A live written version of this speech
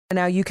And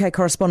our UK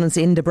correspondent's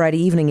Enda Brady.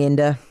 Evening,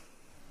 Enda.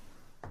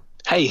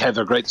 Hey,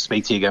 Heather, great to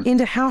speak to you again.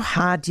 Enda, how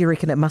hard do you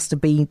reckon it must have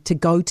been to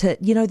go to,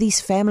 these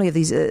family of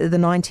these, the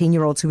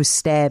 19-year-olds who were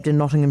stabbed in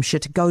Nottinghamshire,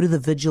 to go to the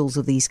vigils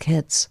of these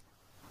kids?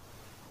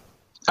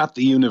 At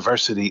the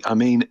university, I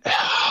mean,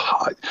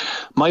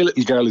 my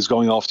little girl is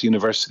going off to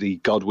university,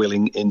 God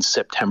willing, in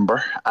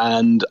September.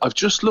 And I've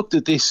just looked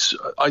at this.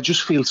 I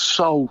just feel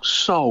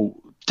so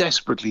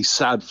desperately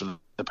sad for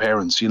the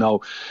parents,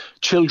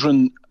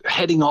 children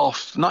heading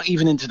off, not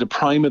even into the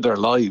prime of their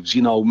lives,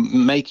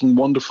 making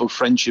wonderful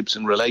friendships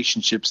and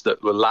relationships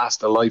that will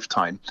last a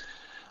lifetime.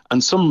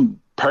 And some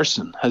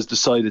person has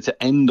decided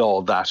to end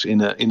all that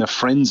in a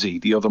frenzy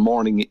the other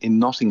morning in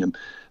Nottingham.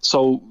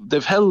 So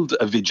they've held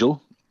a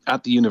vigil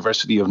at the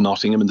University of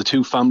Nottingham, and the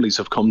two families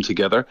have come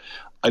together.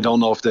 I don't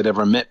know if they'd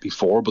ever met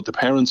before, but the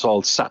parents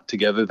all sat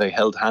together, they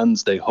held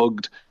hands, they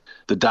hugged.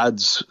 The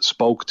dads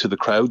spoke to the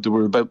crowd. There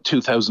were about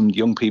 2,000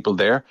 young people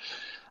there.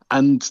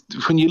 And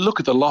when you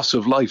look at the loss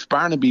of life,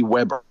 Barnaby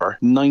Webber,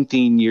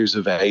 19 years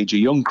of age, a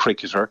young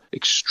cricketer,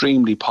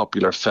 extremely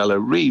popular fella,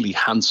 really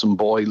handsome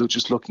boy.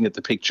 Just looking at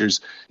the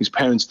pictures, his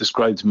parents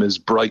described him as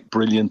bright,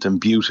 brilliant and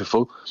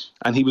beautiful.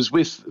 And he was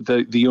with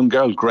the young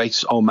girl,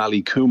 Grace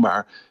O'Malley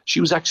Kumar.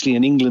 She was actually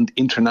an England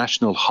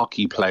international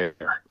hockey player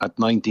at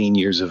 19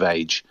 years of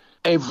age.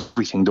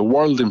 Everything, the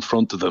world in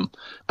front of them,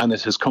 and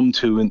it has come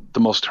to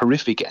the most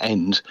horrific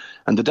end.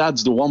 And the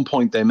dads, the one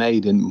point they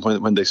made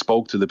when they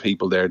spoke to the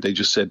people there, they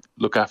just said,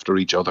 look after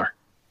each other.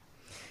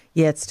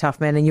 Yeah, it's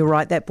tough, man. And you're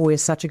right, that boy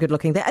is such a good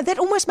looking. That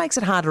almost makes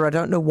it harder. I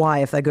don't know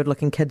why, if they're good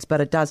looking kids,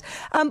 but it does.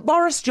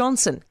 Boris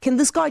Johnson, can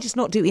this guy just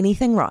not do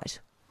anything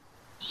right?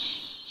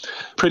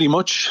 Pretty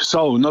much.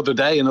 So another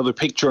day, another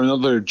picture,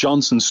 another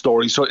Johnson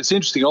story. So it's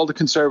interesting. All the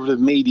conservative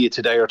media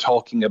today are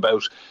talking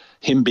about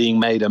him being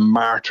made a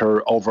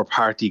martyr over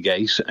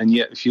Partygate. And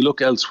yet, if you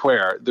look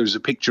elsewhere, there's a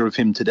picture of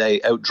him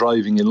today out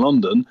driving in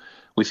London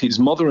with his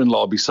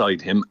mother-in-law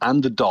beside him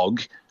and the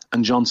dog,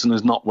 and Johnson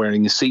is not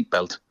wearing a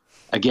seatbelt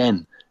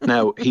again.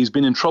 Now, he's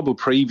been in trouble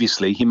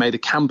previously. He made a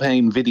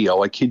campaign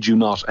video, I kid you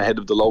not, ahead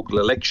of the local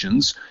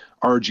elections,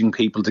 urging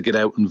people to get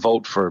out and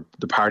vote for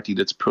the party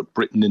that's put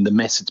Britain in the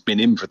mess it's been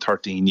in for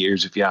 13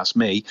 years, if you ask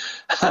me.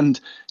 And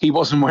he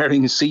wasn't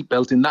wearing a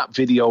seatbelt in that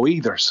video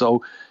either.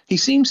 So he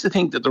seems to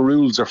think that the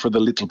rules are for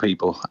the little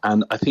people.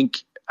 And I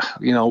think,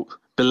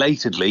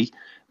 belatedly,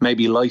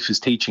 maybe life is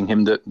teaching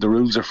him that the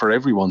rules are for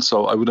everyone.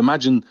 So I would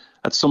imagine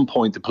at some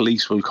point the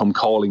police will come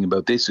calling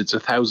about this. It's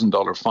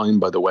 $1,000 fine,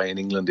 by the way, in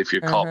England if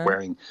you're caught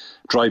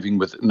driving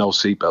with no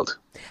seatbelt.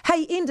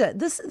 Hey, Enda,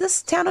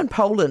 this town in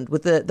Poland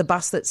with the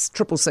bus that's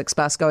 666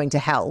 bus going to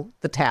hell,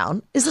 the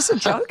town, is this a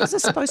joke? Is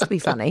this supposed to be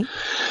funny?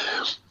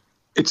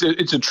 It's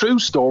a true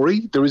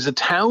story. There is a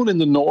town in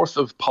the north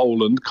of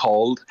Poland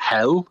called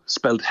Hell,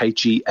 spelled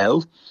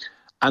H-E-L.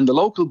 And the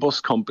local bus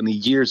company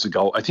years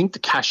ago, I think to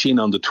cash in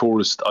on the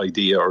tourist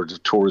idea or the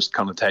tourist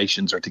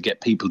connotations, or to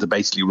get people to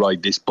basically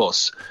ride this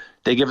bus,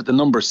 they give it the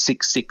number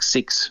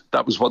 666.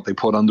 That was what they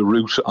put on the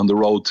route on the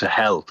road to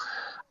hell.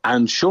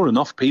 And sure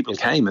enough, people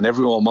came and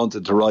everyone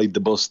wanted to ride the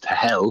bus to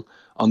hell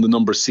on the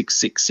number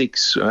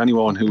 666.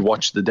 Anyone who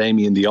watched the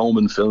Damien the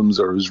Omen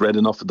films or has read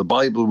enough of the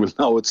Bible will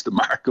know it's the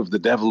mark of the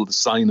devil, the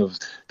sign of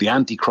the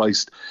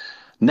Antichrist.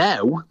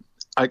 Now,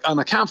 I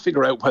can't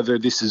figure out whether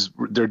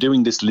they're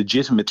doing this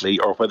legitimately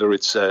or whether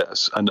it's a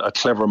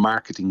clever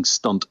marketing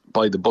stunt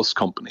by the bus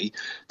company.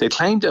 They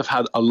claim to have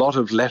had a lot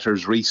of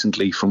letters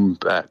recently from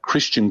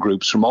Christian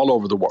groups from all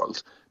over the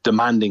world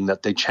demanding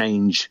that they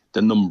change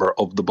the number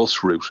of the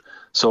bus route.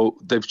 So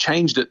they've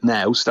changed it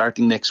now.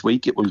 Starting next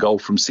week, it will go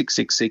from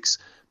 666.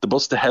 The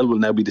bus to hell will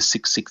now be the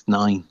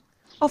 669.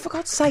 Oh, for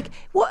God's sake.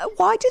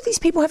 Why do these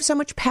people have so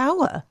much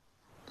power?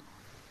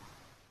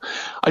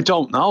 I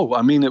don't know.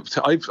 I mean,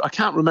 I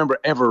can't remember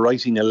ever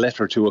writing a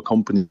letter to a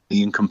company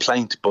in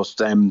complaint, but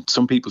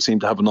some people seem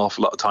to have an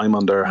awful lot of time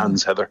on their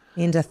hands, Heather.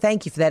 Enda,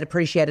 thank you for that.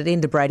 Appreciate it.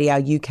 Enda Brady,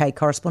 our UK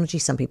correspondent. Gee,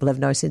 some people have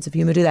no sense of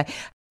humour, do they?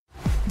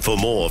 For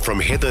more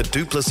from Heather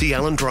Duplessis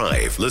Allen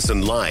Drive,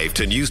 listen live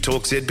to News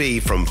Talk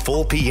ZB from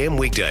 4 p.m.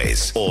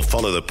 weekdays or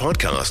follow the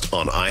podcast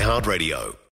on iHeartRadio.